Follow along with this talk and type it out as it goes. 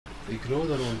They grow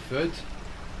their own food,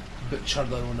 butcher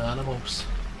their own animals.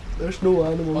 There's no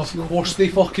animals. Of course they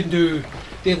fucking do.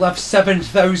 They live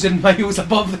 7,000 miles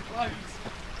above the clouds.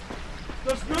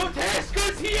 There's no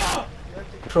Tesco's here!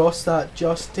 Cross that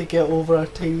just to get over a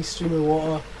tiny stream of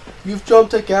water. You've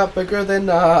jumped a gap bigger than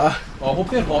that. Oh, I hope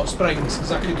they're hot springs,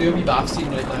 because I could do a wee bath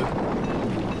scene right now.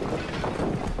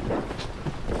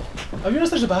 Have you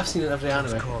noticed there's a bath scene in every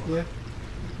anime? Yeah.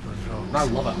 I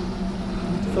love it.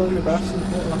 Fill your baths with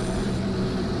water.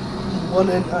 One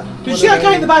in. Did you see that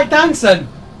guy in the back dancing?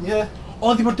 Yeah.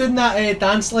 Oh, they were doing that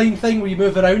dance line thing where you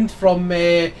move around from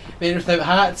Men Without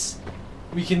Hats.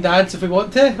 We can dance if we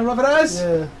want to, or whatever it is.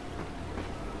 Yeah.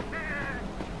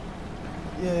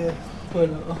 Yeah. Why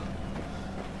not?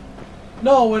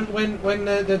 No, when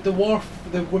the dwarf,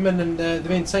 the woman and the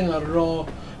main singer are all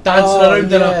dancing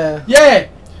around in a... Yeah!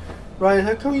 Ryan,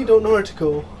 how come you don't know where to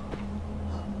go?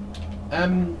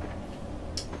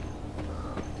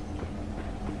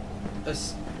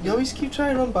 You always keep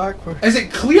trying to run backwards. Is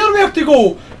it clear where to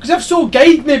go? Because if so,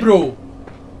 guide me, bro!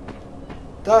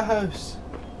 That house.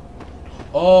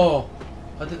 Oh,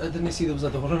 I didn't see there was a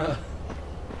door in it.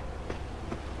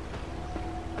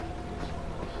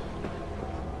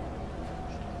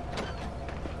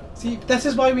 See, this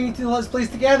is why we need to let's place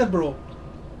together, bro.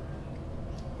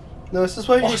 No, this is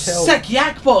why you Oh, need help. sick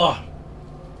yak butter!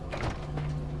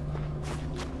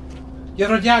 You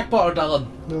ever had yak butter, Dylan?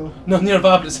 No. Not near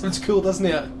Bab, but it sounds cool, doesn't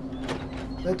it?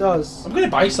 It does. I'm going to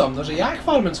buy some. There's a yak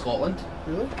farm in Scotland.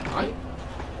 Really? Aye.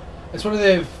 It's one of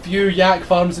the few yak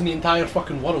farms in the entire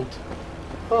fucking world.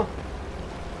 Huh.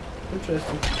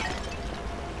 Interesting.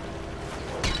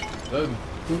 Boom.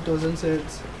 Need those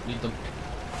incense. Need them.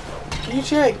 Can you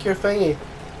check your thingy?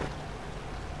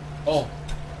 Oh.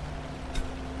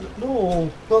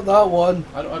 No, not that one.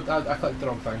 I clicked the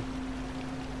wrong thing.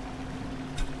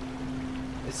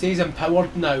 It says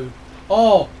empowered now.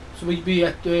 Oh, so we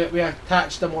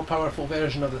attached a more powerful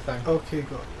version of the thing. Okay,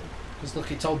 got it. Because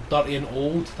look, it's all dirty and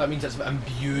old. That means it's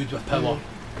imbued with power.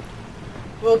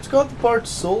 Well, it's got the bird's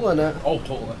soul in it. Oh,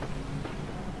 totally.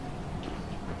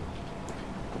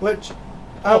 Which,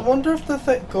 I wonder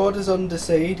if God is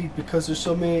undecided because there's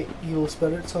so many evil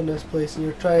spirits on this place and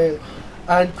you're trying...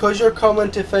 And because you're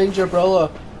coming to find your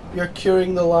brother, you're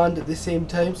curing the land at the same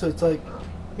time, so it's like,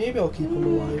 maybe I'll keep him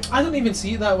alive. I don't even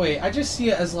see it that way. I just see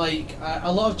it as like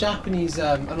a lot of Japanese.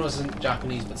 I know this isn't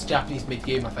Japanese, but it's a Japanese made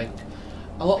game, I think.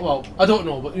 A lot. Well, I don't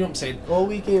know, but you know what I'm saying. All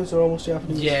Wii games are almost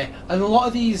Japanese. Yeah, and a lot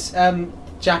of these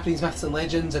Japanese myths and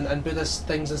legends and Buddhist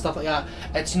things and stuff like that.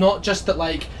 It's not just that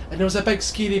like, and there was a big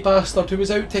scary bastard who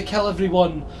was out to kill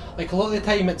everyone. Like a lot of the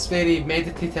time, it's very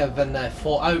meditative and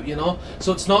thought out, you know.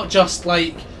 So it's not just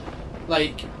like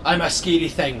I'm a scary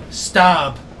thing,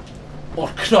 stab, or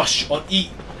crush, or eat.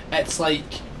 It's like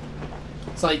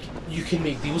you can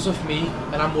make deals with me,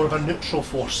 and I'm more of a neutral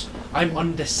force. I'm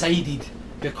undecided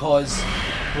because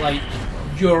like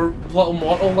your little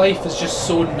mortal life is just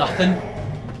so nothing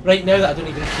right now that I don't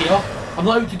even care. I'm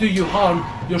not out to do you harm.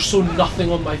 You're so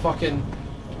nothing on my fucking,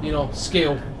 you know,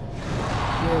 scale.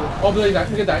 Yeah. Oh, look at that!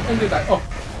 Look at that! Look at that! Oh,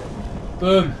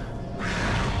 boom!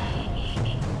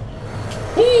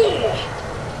 Oh!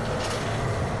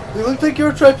 It looked like you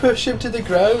were trying to push him to the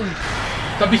ground.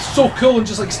 That'd be so cool and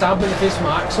just like stab him in the face with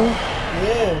my axle.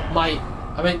 Yeah.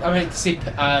 I meant to say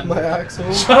my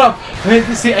axle. Shut up! I meant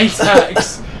to say ice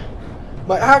axe.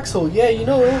 My axle, yeah, you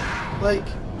know, like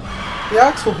the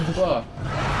axle.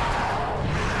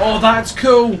 Oh, that's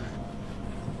cool.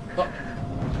 Oh.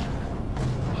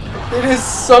 It is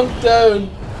sunk down.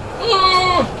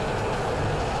 Oh,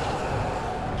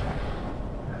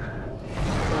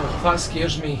 that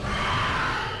scares me.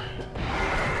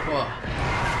 What?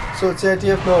 So it's the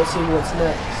idea of not seeing what's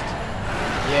next.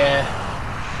 Yeah.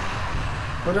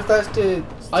 What if that's to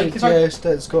suggest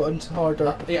that it's gotten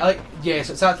harder? Yes,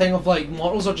 it's that thing of like,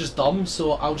 mortals are just dumb,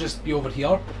 so I'll just be over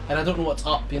here, and I don't know what's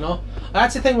up, you know?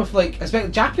 That's the thing with like,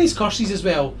 especially Japanese curses as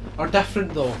well, are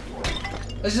different though.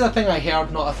 This is a thing I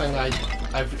heard, not a thing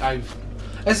I've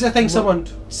this is a thing someone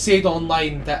said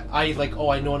online that I like, oh,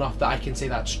 I know enough that I can say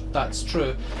that's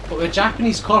true. But with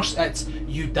Japanese curse, it's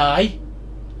you die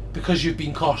because you've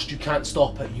been cursed, you can't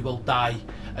stop it, you will die.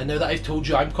 And now that I've told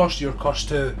you I'm cursed, you're cursed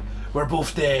too. We're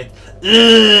both dead.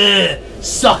 Ugh,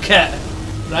 suck it!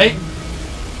 Right?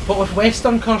 But with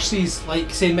Western curses, like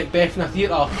say Macbeth in a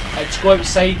theatre, it's go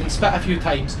outside and spit a few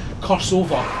times, curse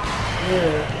over.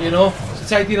 Yeah. You know? So it's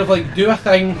the idea of like, do a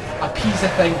thing, appease a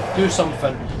thing, do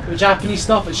something. With Japanese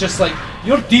stuff, it's just like,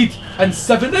 you're dead in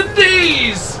 7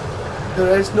 days!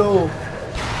 There is no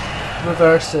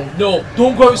reversing. No,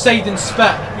 don't go outside and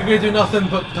spit. You're going to do nothing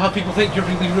but have people think you're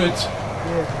really rude.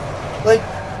 Yeah. Like,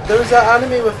 There was that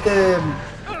anime with the,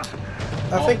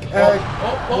 I think,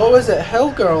 what was it,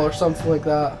 Hell Girl or something like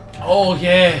that. Oh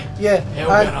yeah. Yeah.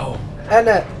 Hell Girl. In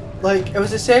it, like, it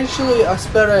was essentially a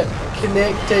spirit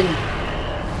connecting.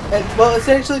 Well,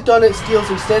 essentially done its deals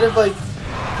instead of like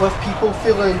with people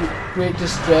feeling great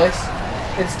distress.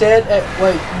 Instead, it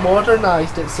like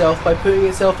modernized itself by putting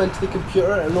itself into the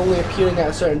computer and only appearing at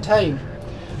a certain time.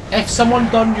 If someone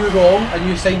done you wrong and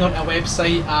you signed on to a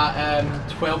website at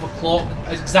 12 o'clock,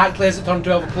 exactly as it turned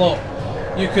 12 o'clock,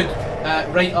 you could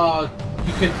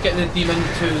you could get the demon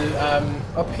to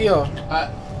appear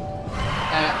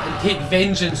and take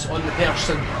vengeance on the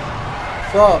person.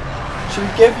 But she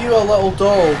would give you a little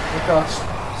doll, like a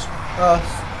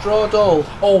straw doll.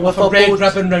 Oh, with a red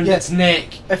ribbon round its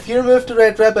neck. If you removed the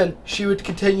red ribbon, she would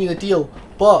continue the deal.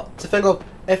 But the thing of,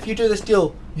 if you do this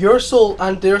deal, your soul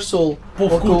and their soul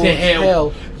both will go to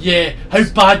hell. Yeah, how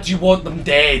bad do you want them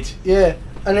dead? Yeah,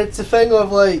 and it's a thing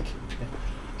of like,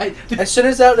 as soon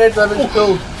as that red ribbon's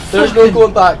pulled, there's no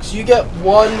going back. So you get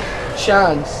one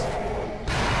chance.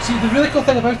 See, the really cool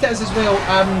thing about it is as well,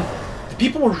 the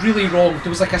people were really wrong. There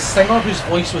was like a singer whose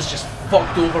voice was just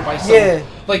fucked over by some... Yeah.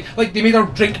 Like they made her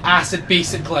drink acid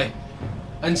basically,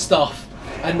 and stuff,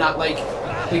 and that like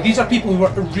these are people who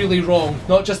were really wrong.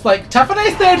 Not just like,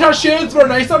 Tiffany said her shoes were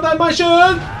nicer than my shoes.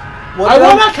 I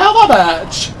wanna kill a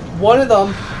bitch. One of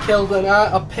them killed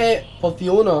a pet of the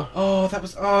owner. Oh, that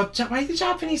was... why do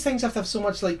Japanese things have to have so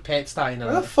much like pets dying in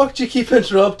it? Why the fuck do you keep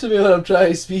interrupting me when I'm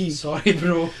trying to speak? Sorry,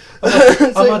 bro.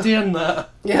 I'm a doing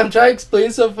that. Yeah, I'm trying to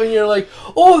explain something. You're like,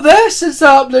 oh, this is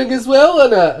happening as well,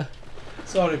 innit?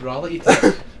 Sorry, bro. I'll let you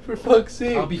talk. For fuck's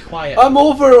sake. I'll be quiet. I'm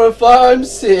over with what I'm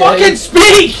saying. Fucking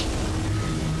speak!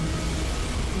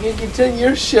 You can continue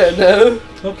your shit now.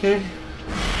 Okay.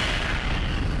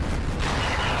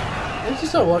 I just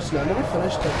started watching it. I never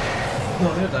finished it.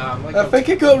 No, they're damn. I think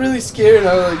it got really scary and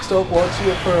I like stopped watching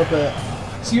it for a bit.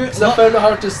 So you, I found it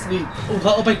hard to sleep. Oh,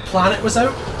 Little Big Planet was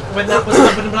out when that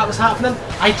was happening.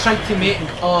 I tried to make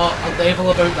a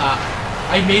level about that.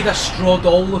 I made a straw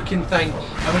doll looking thing,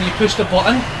 and when you pushed a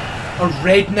button, a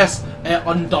redness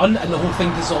undone and the whole thing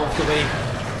dissolved away.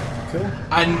 Cool.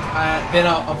 And then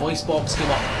a voice box came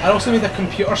up. I also made a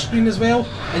computer screen as well,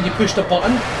 and you pushed a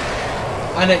button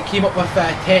and it came up with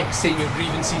text saying your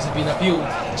grievances have been appealed,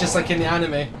 just like in the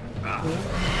anime.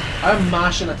 I'm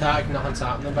mashing attack, nothing's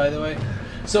happening by the way.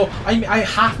 So I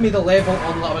half made a level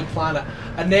on Little Big Planet,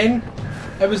 and then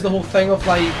it was the whole thing of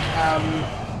like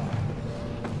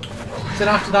then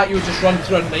after that you would just run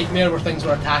through a nightmare where things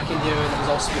were attacking you and it was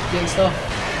all spooky and stuff.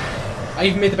 I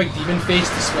even made a big demon face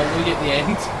to swallow you at the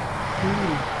end.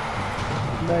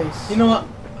 Nice. You know what?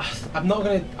 I'm not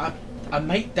gonna. I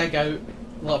might dig out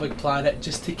Little Big Planet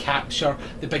just to capture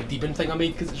the big demon thing I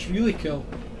made because it's really cool.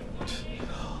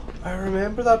 I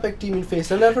remember that big demon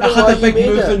face. I never I knew had why a big you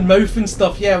made moving it. mouth and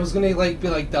stuff. Yeah, I was gonna like be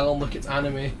like, Dylan, look, it's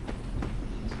anime.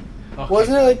 Okay.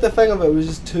 Wasn't it like the thing of it was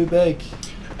just too big?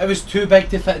 It was too big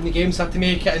to fit in the game, so I had to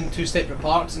make it in two separate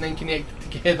parts and then connect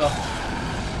it together.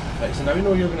 Right, so now you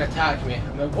know you're gonna attack me.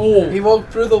 Oh! He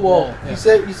walked through the wall. Yeah.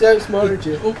 He said outsmarted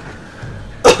you. Oh.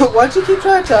 Why'd you keep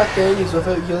trying to attack enemies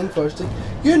without healing first?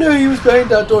 You knew he was behind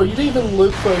that door. You didn't even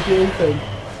look for a healing thing.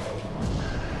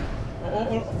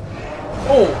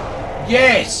 Oh!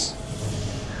 Yes!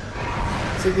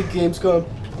 It's like the game's gone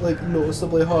like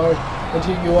noticeably hard, and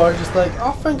here you are just like,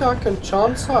 I think I can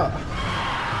chance that.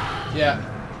 Yeah.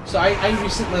 So I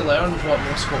recently learned what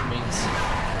no scope means.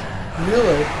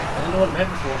 Really? I didn't know what it meant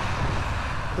before.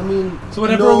 I mean, so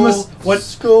when everyone was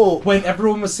scope. When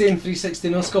everyone was saying 360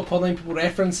 no scope online, people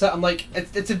reference it. I'm like,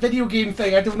 it's a video game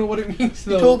thing. I don't know what it means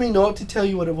though. You told me not to tell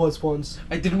you what it was once.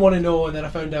 I didn't want to know, and then I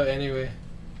found out anyway.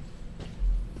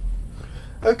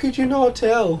 How could you not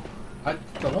tell? I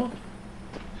don't know.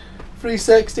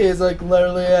 360 is like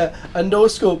literally it, and no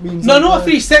scope means. No, like not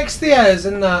 360 is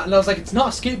in that, and I was like, it's not a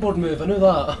skateboard move. I knew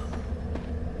that.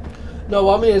 No,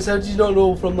 what I mean is, how did you not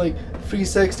know from like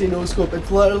 360 no scope? It's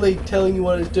literally telling you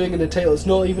what it's doing in the title. It's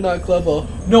not even that clever.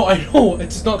 No, I know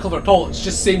it's not clever at all. It's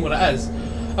just saying what it is.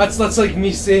 That's like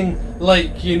me saying,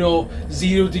 like, you know,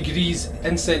 0 degrees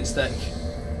incense stick.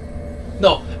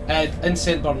 No,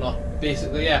 incense burner,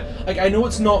 basically. Yeah, like I know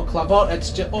it's not clever. It's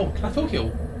just can I full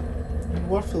heal? You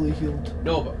were fully healed.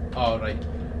 No, but right.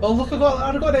 Well, look, I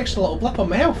got an extra little blip on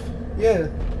my health. Yeah.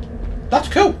 That's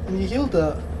cool. And you healed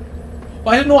that.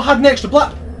 But I didn't know I had an extra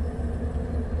blip.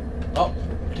 Oh,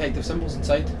 protective symbols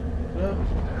inside.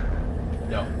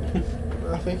 No.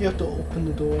 I think you have to open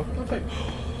the door. Perfect.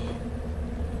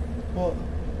 What?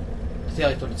 The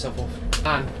taillight turned itself off.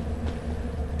 And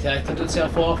turned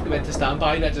itself off, went to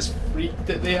standby, and it just freaked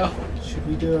it there. Should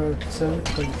we do our sound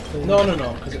thing? No,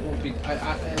 because it won't be. It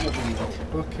won't be needed.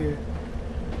 Okay. Do you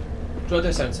want to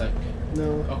do sound sync?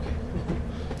 No. Okay.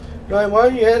 Right, why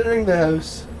are you entering the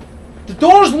house? The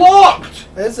door's locked!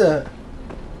 Is it?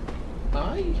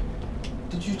 Aye.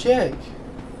 Did you check?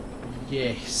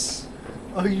 Yes.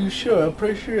 Are you sure? I'm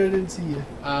pretty sure I didn't see you.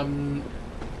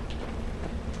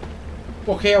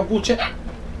 Okay, I'll go check.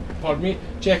 Pardon me.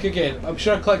 Check again. I'm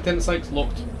sure I clicked in, it's like it's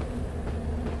locked.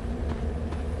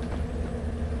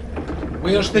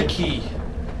 Where's the key?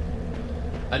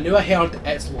 I knew I heard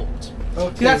it's locked.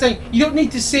 Okay. See, that's the thing. You don't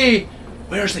need to say,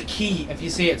 where's the key, if you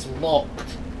say it's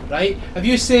locked, right? If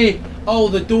you say, oh,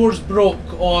 the door's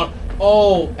broke, or,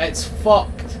 oh, it's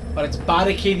fucked, or it's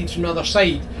barricaded from the other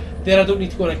side, then I don't need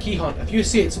to go on a key hunt. If you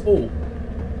say it's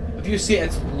if you say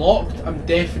it's locked, I'm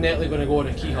definitely going to go on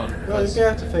a key hunt. No, you're going to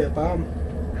have to fight a BAM.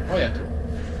 Oh yeah.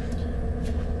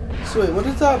 So wait, what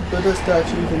does that Buddha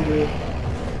statue even do?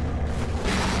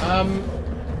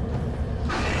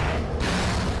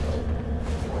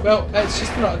 Well, it's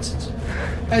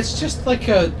just like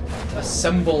a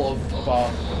symbol of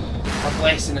a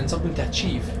blessing and something to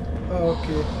achieve. Oh,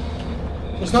 okay.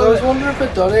 It's So not I was wondering if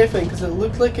it done anything, because it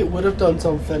looked like it would have done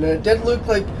something, and it did look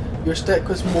like your stick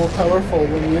was more powerful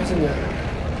when using it.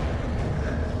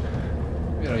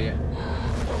 Where are you?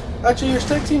 Actually, your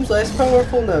stick seems less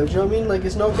powerful now, do you know what I mean? Like,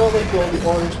 it's not got like all the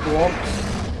orange blocks.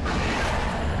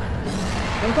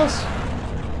 It does.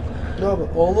 No,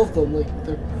 but all of them, like,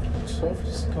 they're sort of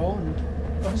just gone.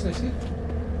 Oh, that's nice. See?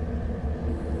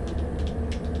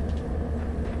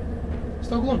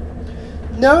 Still glowing.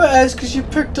 Now it is, because you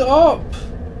picked it up.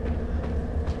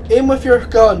 Aim with your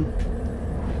gun.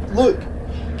 Look.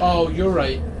 Oh, you're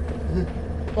right.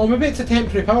 Oh, maybe it's a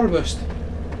temporary power boost.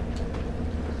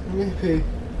 Maybe.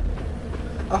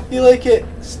 I feel like it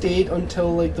stayed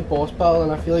until like the boss battle,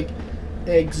 and I feel like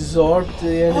it absorbed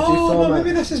the energy Oh, from no, maybe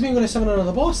it. this is me going to summon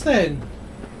another boss then.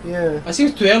 Yeah. It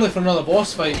seems too early for another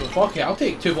boss fight, but fuck it, I'll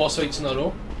take 2 boss fights in a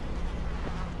row.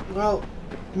 Well,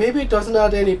 maybe it doesn't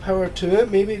add any power to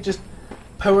it. Maybe it just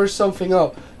powers something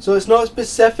up. So it's not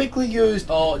specifically used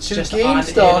Oh, it's to just gain add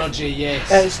stuff. energy, yes.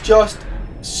 It's just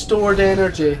stored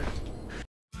energy.